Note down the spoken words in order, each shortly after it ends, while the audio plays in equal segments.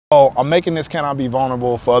I'm making this Can I Be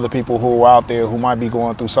Vulnerable for other people who are out there who might be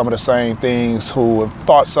going through some of the same things, who have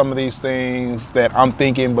thought some of these things that I'm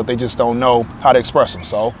thinking, but they just don't know how to express them.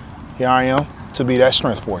 So here I am to be that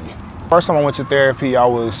strength for you. First time I went to therapy, I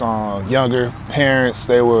was younger. Parents,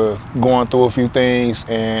 they were going through a few things,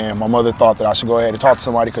 and my mother thought that I should go ahead and talk to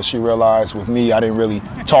somebody because she realized with me, I didn't really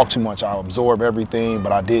talk too much. I absorbed everything,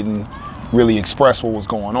 but I didn't really express what was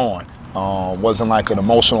going on. Wasn't like an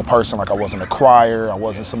emotional person, like I wasn't a crier. I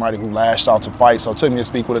wasn't somebody who lashed out to fight. So it took me to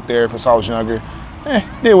speak with a therapist. I was younger.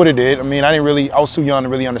 Did what it did. I mean, I was too young to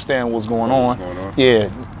really understand what was going on. Yeah.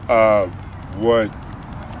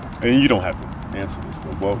 And you don't have to answer this,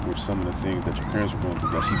 but what were some of the things that your parents were going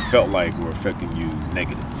through that you felt like were affecting you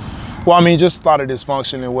negatively? Well, I mean, just a lot of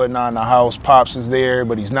dysfunction and whatnot in the house. Pops is there,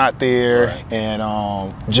 but he's not there. Right.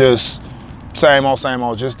 And just same old,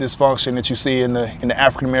 just dysfunction that you see in the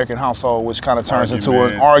African-American household, which kind of turns into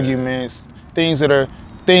arguments, things that are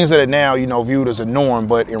now, you know, viewed as a norm,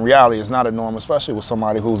 but in reality it's not a norm, especially with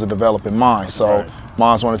somebody who's a developing mind. So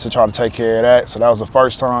moms wanted to try to take care of that. So that was the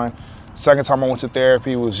first time. Second time I went to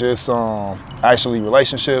therapy was just actually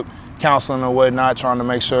relationship counseling and whatnot, trying to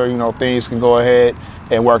make sure, you know, things can go ahead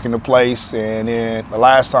and work into place. And then the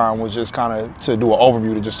last time was just kind of to do an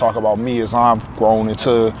overview to just talk about me as I've grown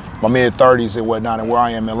into my mid-30s and whatnot and where I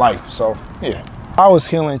am in life. So yeah, how has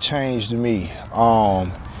healing changed me?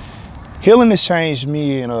 Healing has changed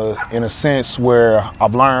me in a sense where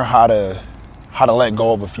I've learned how to let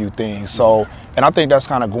go of a few things. So, and I think that's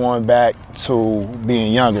kind of going back to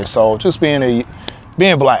being younger. So just being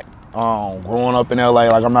black. Growing up in LA,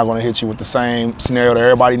 like I'm not gonna hit you with the same scenario that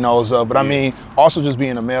everybody knows of, but I mean, also just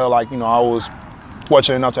being a male, like, you know, I was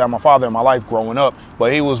fortunate enough to have my father in my life growing up,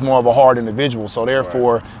 but he was more of a hard individual. So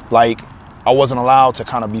therefore, like, I wasn't allowed to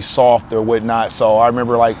kind of be soft or whatnot. So I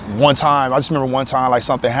remember like I just remember one time like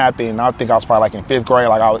something happened, and I think I was probably like in 5th grade,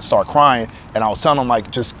 like I would start crying, and I was telling him like,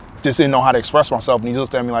 just didn't know how to express myself, and he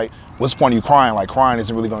looked at me like, what's the point of you crying? Like, crying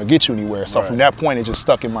isn't really gonna get you anywhere. So from that point, it just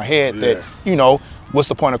stuck in my head that, you know, what's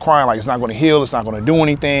the point of crying? Like, it's not gonna heal, it's not gonna do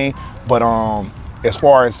anything. But as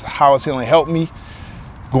far as how has healing helped me,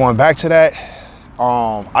 going back to that,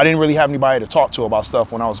 I didn't really have anybody to talk to about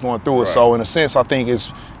stuff when I was going through it. So in a sense, I think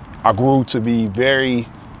I grew to be very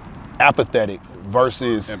apathetic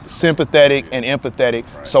versus sympathetic and empathetic.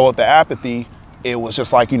 So with the apathy, it was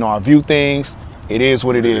just like, you know, I view things, it is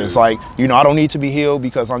what it is. Like, you know, I don't need to be healed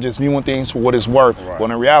because I'm just viewing things for what it's worth.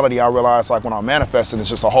 When in reality, I realized like when I'm manifesting, it's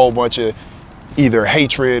just a whole bunch of either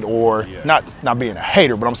hatred or not being a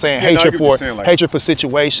hater, but I'm saying hatred for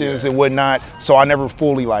situations and whatnot. So I never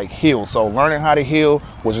fully like healed. So learning how to heal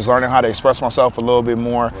was just learning how to express myself a little bit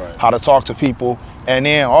more, how to talk to people, and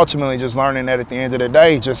then ultimately just learning that at the end of the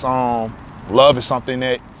day, just love is something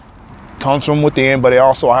that comes from within, but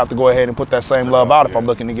I have to go ahead and put that same love out if I'm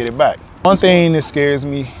looking to get it back. One thing that scares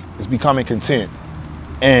me is becoming content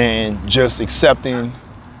and just accepting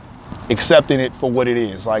it for what it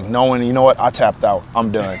is. Like knowing, you know what, I tapped out,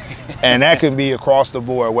 I'm done. And that can be across the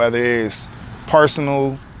board, whether it's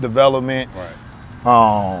personal development,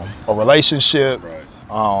 a relationship,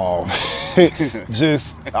 I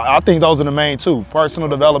think those are the main two, personal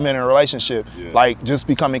development and relationship. Like just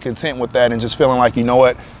becoming content with that and just feeling like, you know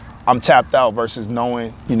what, I'm tapped out versus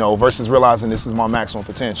knowing, you know, versus realizing this is my maximum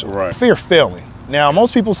potential. Fear failing. Now,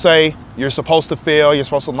 most people say you're supposed to fail, you're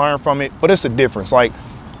supposed to learn from it, but it's a difference. Like,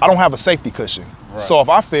 I don't have a safety cushion. So if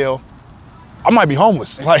I fail, I might be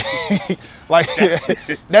homeless. Like,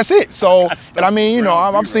 that's it. So, and I mean, you know,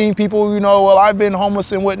 I've seen people, you know, well, I've been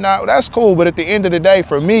homeless and whatnot. That's cool, but at the end of the day,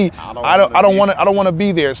 for me, I don't want to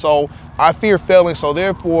be there. So I fear failing. So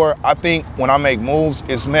therefore, I think when I make moves,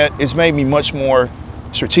 it's made me much more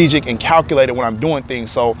strategic and calculated when I'm doing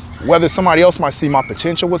things. So whether somebody else might see my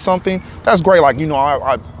potential with something, that's great. Like, you know,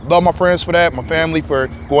 I love my friends for that, my family for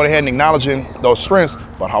going ahead and acknowledging those strengths.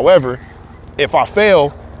 But however, if I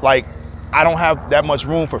fail, like, I don't have that much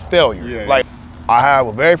room for failure. Like, I have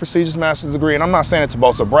a very prestigious master's degree, and I'm not saying it to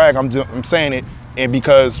boast or brag, I'm saying it and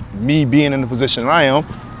because me being in the position I am,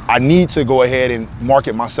 I need to go ahead and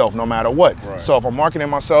market myself no matter what. So if I'm marketing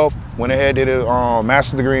myself, went ahead, did a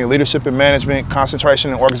master's degree in leadership and management,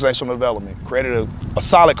 concentration in organizational development, created a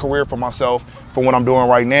solid career for myself for what I'm doing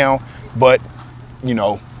right now. But, you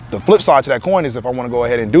know, the flip side to that coin is if I want to go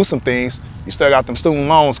ahead and do some things, you still got them student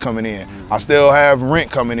loans coming in. I still have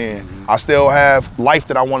rent coming in. I still have life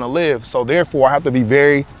that I want to live. So therefore, I have to be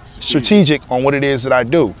very strategic on what it is that I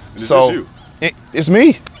do. So it's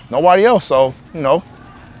me, nobody else. So, you know,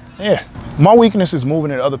 yeah. My weakness is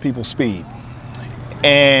moving at other people's speed.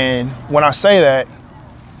 And when I say that,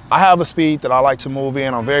 I have a speed that I like to move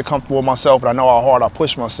in. I'm very comfortable with myself, but I know how hard I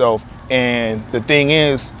push myself. And the thing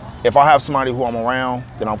is, if I have somebody who I'm around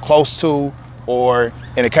that I'm close to, or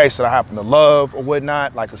in a case that I happen to love or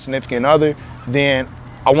whatnot, like a significant other, then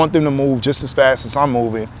I want them to move just as fast as I'm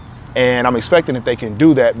moving. And I'm expecting that they can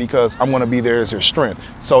do that because I'm gonna be there as their strength.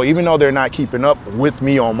 So even though they're not keeping up with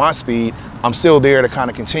me on my speed, I'm still there to kind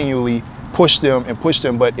of continually push them.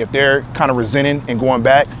 But if they're kind of resenting and going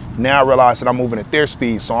back, now I realize that I'm moving at their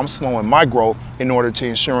speed. So I'm slowing my growth in order to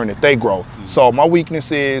ensuring that they grow. So my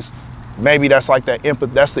weakness is, maybe that's like the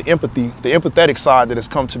empathetic side that has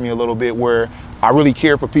come to me a little bit, where I really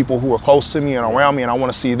care for people who are close to me and around me, and I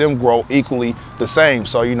want to see them grow equally the same.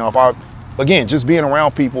 So, you know, if I, again, just being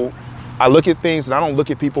around people, I look at things and I don't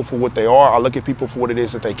look at people for what they are. I look at people for what it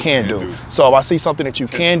is that they can do. So if I see something that you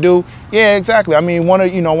can do, yeah, exactly. I mean, one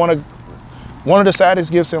of the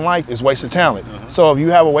saddest gifts in life is wasted talent. So if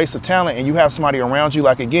you have a waste of talent and you have somebody around you,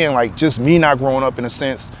 like, again, like just me not growing up in a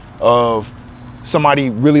sense of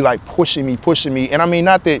somebody really like pushing me. And I mean,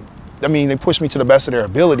 not that, I mean, they push me to the best of their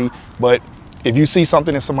ability, but if you see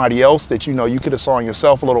something in somebody else that you know you could have saw in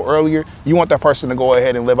yourself a little earlier, you want that person to go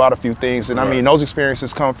ahead and live out a few things. And I mean, those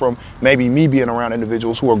experiences come from maybe me being around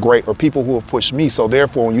individuals who are great or people who have pushed me. So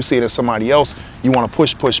therefore, when you see it in somebody else, you want to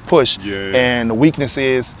push. And the weakness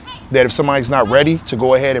is that if somebody's not ready to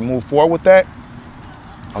go ahead and move forward with that,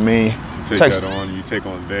 I mean, you take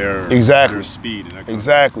on their speed, and that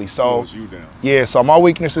exactly. So slows you down. Yeah, so my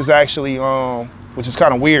weakness is actually, which is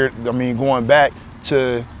kind of weird. I mean, going back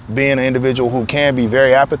to being an individual who can be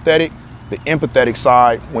very apathetic, the empathetic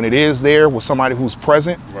side, when it is there with somebody who's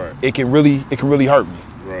present, it can really hurt me.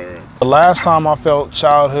 The last time I felt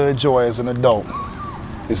childhood joy as an adult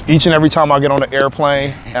is each and every time I get on an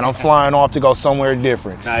airplane and I'm flying off to go somewhere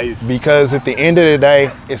different. Nice. Because at the end of the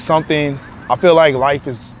day, it's something, I feel like life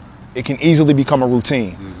is, it can easily become a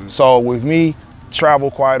routine. So with me,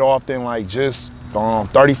 travel quite often, like just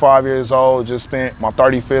 35 years old, just spent my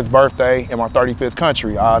 35th birthday in my 35th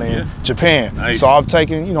country out in Japan. So I've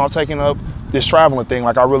taken up this traveling thing.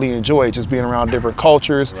 Like, I really enjoy just being around different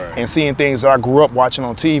cultures and seeing things that I grew up watching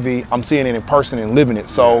on TV. I'm seeing it in person and living it.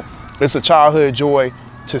 So it's a childhood joy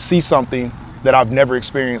to see something that I've never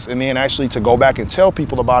experienced, and then actually to go back and tell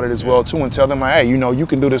people about it as well too, and tell them like, hey, you know, you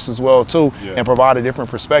can do this as well too, and provide a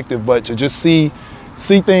different perspective. But to just see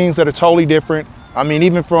things that are totally different. I mean,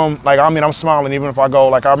 even from, like, I mean, I'm smiling even if I go,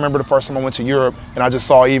 like, I remember the first time I went to Europe and I just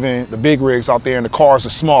saw even the big rigs out there and the cars are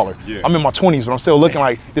smaller. I'm in my 20s, but I'm still looking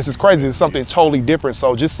like, this is crazy. It's something totally different.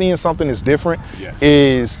 So just seeing something that's different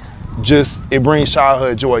is just, it brings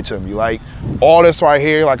childhood joy to me. Like, all this right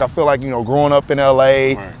here, like, I feel like, you know, growing up in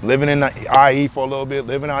LA, living in the IE for a little bit,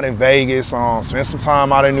 living out in Vegas, spent some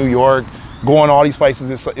time out in New York, going to all these places,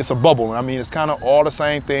 it's a bubble. I mean, it's kind of all the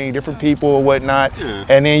same thing, different people or whatnot.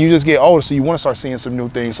 And then you just get older, so you want to start seeing some new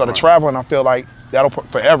things. So the traveling, I feel like that'll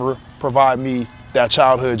forever provide me that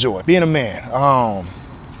childhood joy. Being a man, I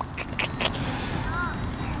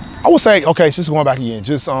would say, okay, just going back again,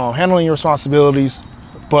 just handling your responsibilities,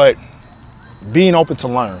 but being open to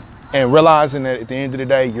learn. And realizing that at the end of the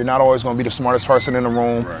day, you're not always going to be the smartest person in the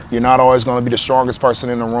room. You're not always going to be the strongest person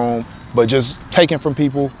in the room, but just taking from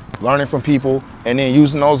people, learning from people, and then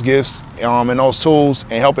using those gifts and those tools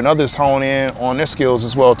and helping others hone in on their skills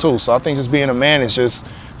as well too. So I think just being a man is just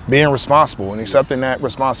being responsible and accepting that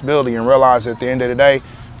responsibility, and realize at the end of the day,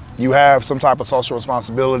 you have some type of social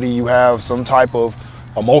responsibility, you have some type of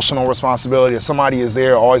emotional responsibility. If somebody is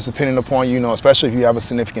there always depending upon you, know, especially if you have a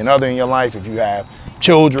significant other in your life, if you have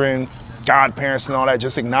children, godparents and all that,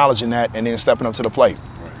 just acknowledging that and then stepping up to the plate.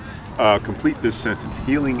 Complete this sentence.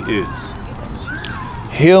 Healing is?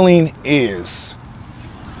 Healing is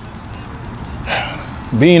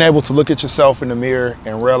being able to look at yourself in the mirror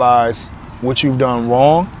and realize what you've done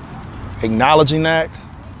wrong, acknowledging that,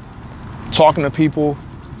 talking to people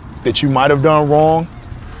that you might have done wrong,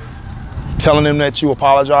 telling them that you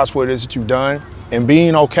apologize for what it is that you've done, and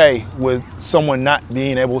being okay with someone not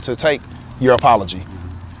being able to take your apology.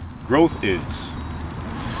 Growth is?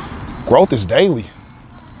 Growth is daily.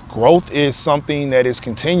 Growth is something that is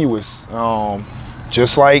continuous.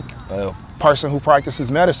 Just like a person who practices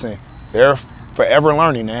medicine, they're forever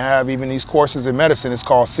learning. They have even these courses in medicine. It's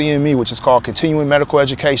called CME, which is called Continuing Medical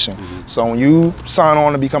Education. So when you sign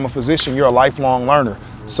on to become a physician, you're a lifelong learner.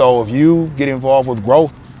 So if you get involved with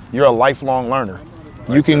growth, you're a lifelong learner.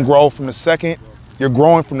 You can grow from the second, you're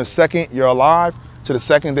growing from the second you're alive to the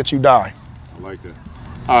second that you die. I like that.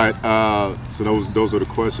 All right, so those are the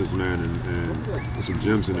questions, man, and there's some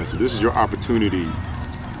gems in there. So this is your opportunity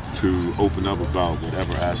to open up about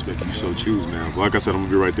whatever aspect you so choose, man. But like I said, I'm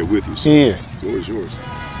gonna be right there with you. So the floor is yours.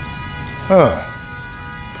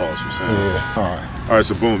 Pause for saying. Yeah, all right. All right,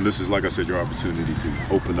 so boom, this is, like I said, your opportunity to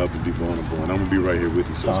open up and be vulnerable, and I'm gonna be right here with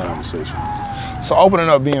you, so it's conversation. So opening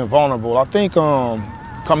up, being vulnerable, I think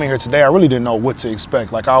coming here today, I really didn't know what to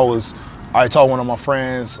expect. Like I told one of my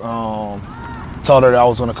friends, told her that I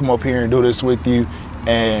was gonna come up here and do this with you,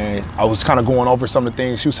 and I was kind of going over some of the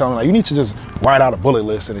things. She was telling me, like, you need to just write out a bullet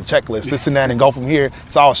list and a checklist, this and that, and go from here.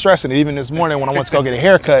 So I was stressing it. Even this morning when I went to go get a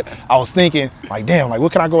haircut, I was thinking, like, damn, like,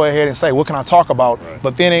 what can I go ahead and say? What can I talk about? Right.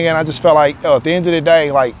 But then again, I just felt like, at the end of the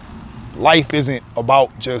day, like, life isn't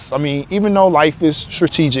about just, I mean, even though life is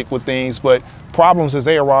strategic with things, but problems as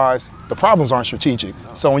they arise, the problems aren't strategic.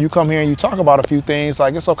 So when you come here and you talk about a few things,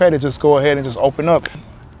 like, it's okay to just go ahead and just open up. At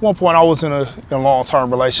one point, I was in a long-term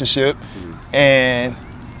relationship, and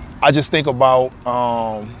I just think about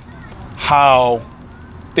how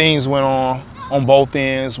things went on both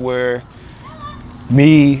ends, where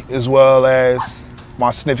me as well as my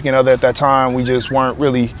significant other at that time, we just weren't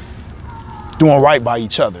really doing right by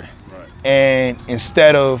each other. Right. And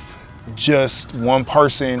instead of just one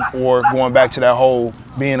person, or going back to that whole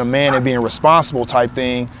being a man and being responsible type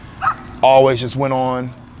thing, always just went on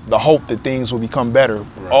the hope that things will become better.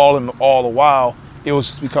 Right. All the while, it was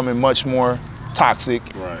just becoming much more toxic.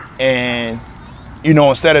 Right. And, you know,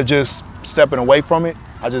 instead of just stepping away from it,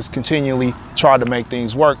 I just continually tried to make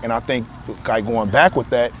things work. And I think, like, going back with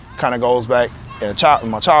that kind of goes back in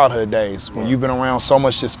my childhood days. When you've been around so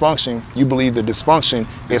much dysfunction, you believe the dysfunction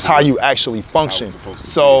is how you actually function.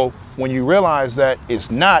 So when you realize that it's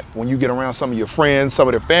not, when you get around some of your friends, some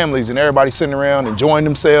of their families, and everybody sitting around enjoying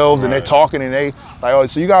themselves, and they're talking, and they like, oh,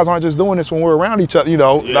 so you guys aren't just doing this when we're around each other, you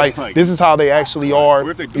know, like this is how they actually are.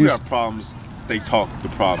 If they do have problems, they talk the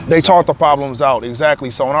problems. They talk the problems out, exactly.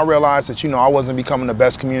 So when I realized that, you know, I wasn't becoming the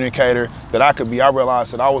best communicator that I could be, I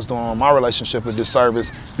realized that I was doing my relationship a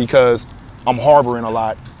disservice, because I'm harboring a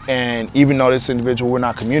lot. And even though this individual, we're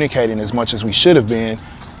not communicating as much as we should have been,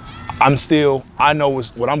 I know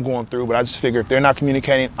what I'm going through, but I just figure if they're not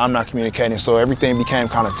communicating, I'm not communicating. So everything became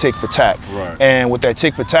kind of tick for tack. Right. And with that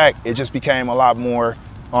tick for tack, it just became a lot more,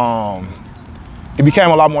 toxic,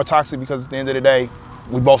 because at the end of the day,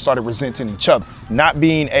 we both started resenting each other. Not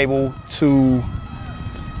being able to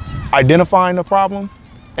identify the problem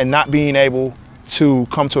and not being able to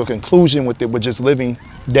come to a conclusion with it, but just living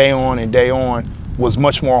day on and day on, was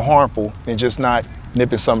much more harmful than just not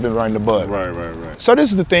nipping something right in the bud. Right. So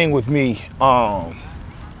this is the thing with me,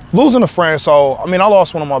 losing a friend. So, I mean, I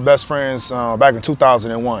lost one of my best friends back in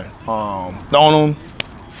 2001. Known him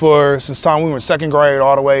since time we were in second grade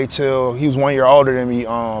all the way till he was 1 year older than me,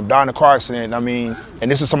 died in a car accident. I mean, and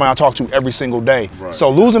this is somebody I talk to every single day. Right. So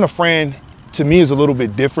losing a friend to me is a little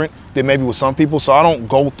bit different than maybe with some people. So I don't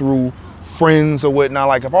go through friends or whatnot.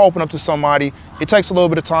 Like, if I open up to somebody, it takes a little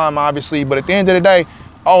bit of time, obviously, but at the end of the day,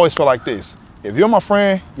 I always feel like this. If you're my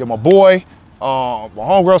friend, you're my boy, my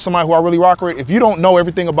homegirl, somebody who I really rock with, if you don't know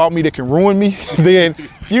everything about me that can ruin me, then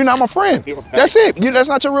you're not my friend. That's it. That's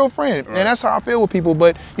not your real friend. Right. And that's how I feel with people.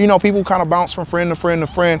 But, you know, people kind of bounce from friend to friend to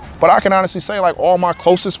friend. But I can honestly say, like, all my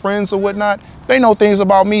closest friends or whatnot, they know things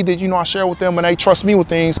about me that, you know, I share with them, and they trust me with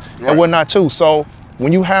things and whatnot too. So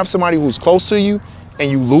when you have somebody who's close to you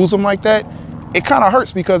and you lose them like that, it kind of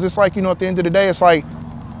hurts, because it's like, you know, at the end of the day, it's like,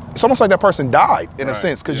 it's almost like that person died in a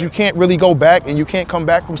sense, because you can't really go back, and you can't come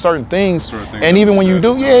back from certain things. And even when you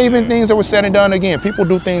do, even things that were said and done, again, people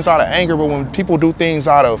do things out of anger, but when people do things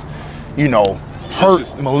out of, you know,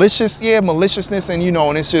 hurt, maliciousness, and, you know,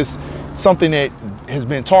 and it's just something that has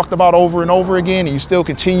been talked about over and over again, and you still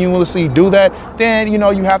continuously do that, then, you know,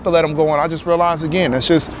 you have to let them go. And I just realized, again, it's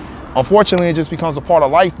just, unfortunately, it just becomes a part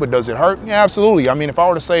of life. But does it hurt? Yeah, absolutely. I mean, if I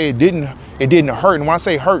were to say it didn't hurt, and when I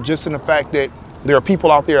say hurt, just in the fact that there are people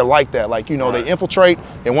out there like that, like, you know, they infiltrate,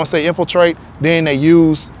 and once they infiltrate, then they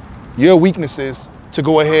use your weaknesses to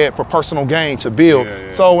go ahead for personal gain, to build.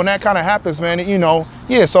 So when that kind of happens, man, you know,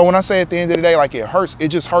 so when I say at the end of the day, like, it hurts, it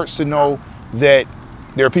just hurts to know that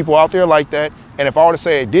there are people out there like that. And if I were to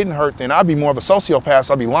say it didn't hurt, then I'd be more of a sociopath.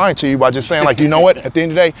 I'd be lying to you by just saying, like, you know what, at the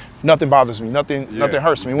end of the day, nothing bothers me, nothing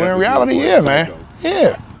hurts me. When in reality, man.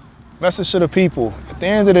 Message to the people. At the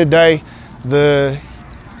end of the day, the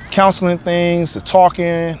counseling things, the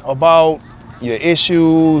talking about your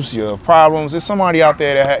issues, your problems, there's somebody out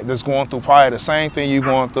there that's going through probably the same thing you're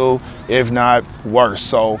going through, if not worse.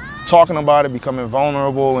 So talking about it, becoming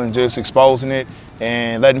vulnerable, and just exposing it,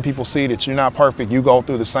 and letting people see that you're not perfect. You go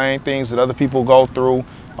through the same things that other people go through.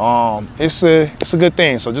 It's a good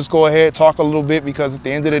thing. So just go ahead, talk a little bit, because at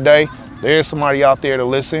the end of the day, there's somebody out there to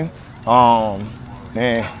listen.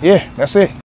 And yeah, that's it.